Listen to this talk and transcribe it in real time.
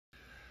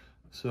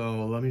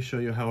So let me show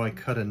you how I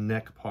cut a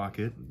neck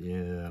pocket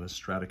in a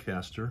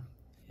Stratocaster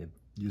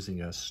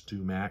using a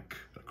Stumac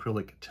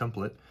acrylic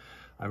template.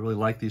 I really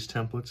like these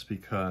templates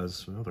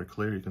because, well, they're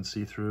clear, you can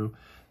see through.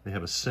 They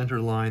have a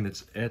center line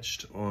that's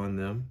etched on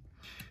them.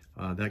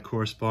 That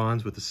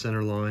corresponds with the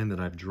center line that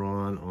I've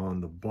drawn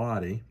on the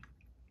body.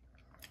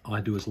 All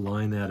I do is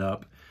line that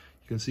up.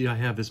 You can see I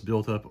have this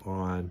built up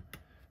on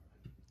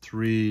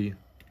 3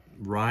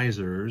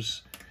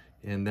 risers,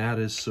 and that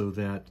is so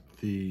that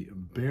the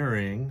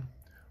bearing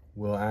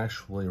will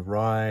actually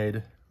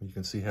ride. You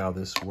can see how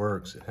this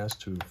works. It has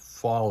to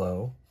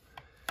follow.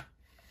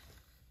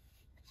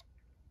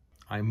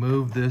 I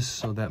move this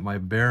so that my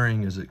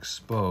bearing is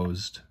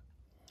exposed.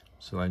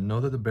 So I know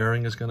that the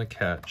bearing is going to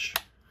catch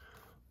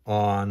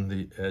on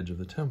the edge of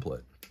the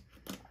template.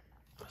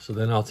 So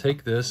then I'll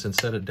take this and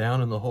set it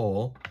down in the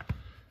hole,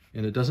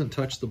 and it doesn't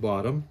touch the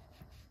bottom,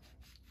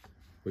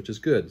 which is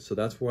good. So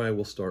that's why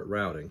we'll start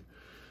routing.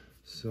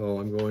 So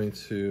I'm going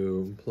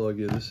to plug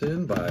this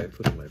in by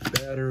putting my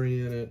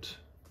battery in it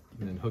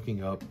and then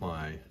hooking up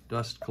my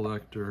dust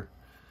collector.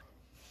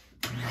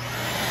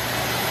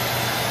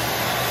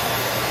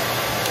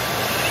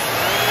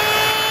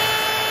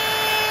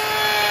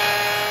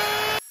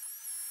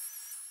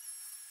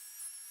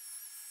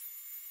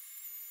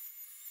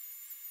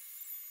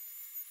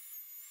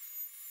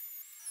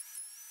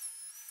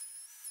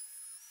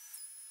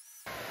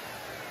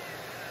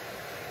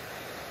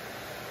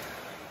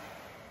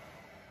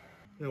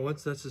 Now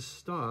once that's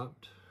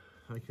stopped,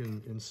 I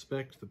can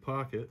inspect the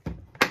pocket,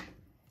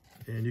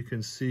 and you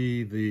can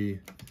see the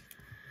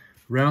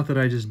route that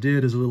I just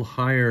did is a little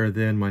higher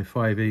than my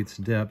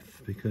 5/8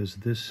 depth, because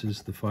this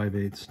is the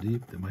 5/8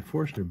 deep that my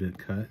Forstner bit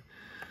cut.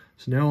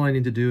 So now all I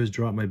need to do is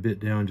drop my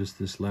bit down just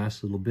this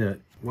last little bit.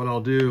 What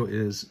I'll do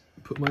is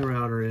put my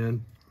router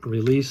in,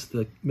 release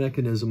the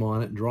mechanism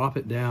on it, drop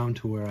it down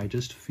to where I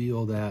just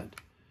feel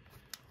that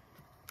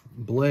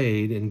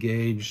blade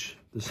engage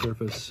the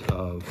surface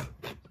of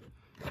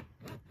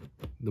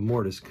the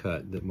mortise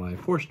cut that my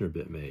Forstner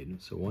bit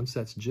made. So once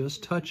that's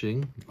just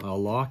touching,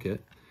 I'll lock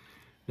it.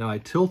 Now I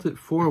tilt it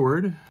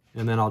forward,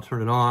 and then I'll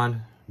turn it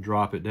on,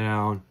 drop it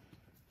down,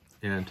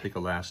 and take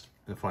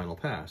a final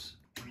pass.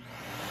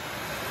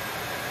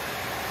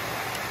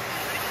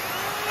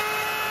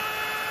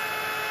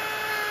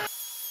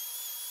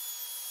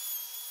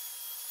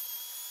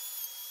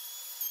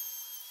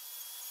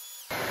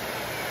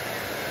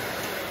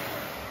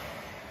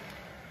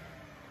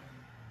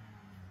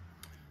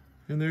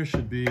 And there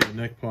should be a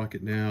neck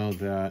pocket now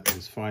that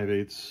is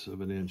 5/8 of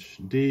an inch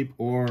deep,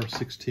 or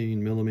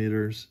 16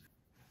 millimeters.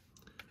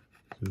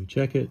 So we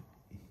check it,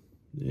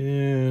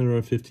 and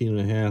around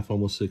 15.5,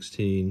 almost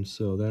 16.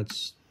 So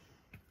that's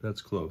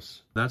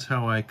close. That's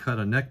how I cut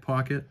a neck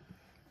pocket,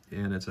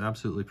 and it's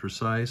absolutely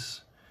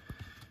precise.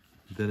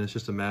 Then it's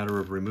just a matter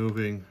of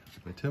removing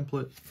my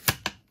template.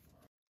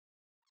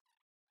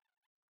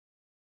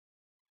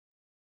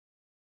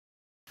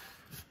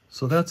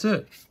 So that's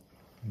it.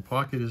 The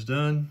pocket is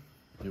done.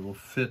 It will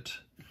fit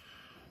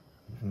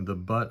the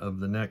butt of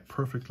the neck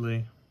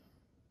perfectly.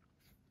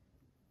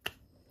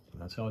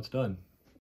 That's how it's done.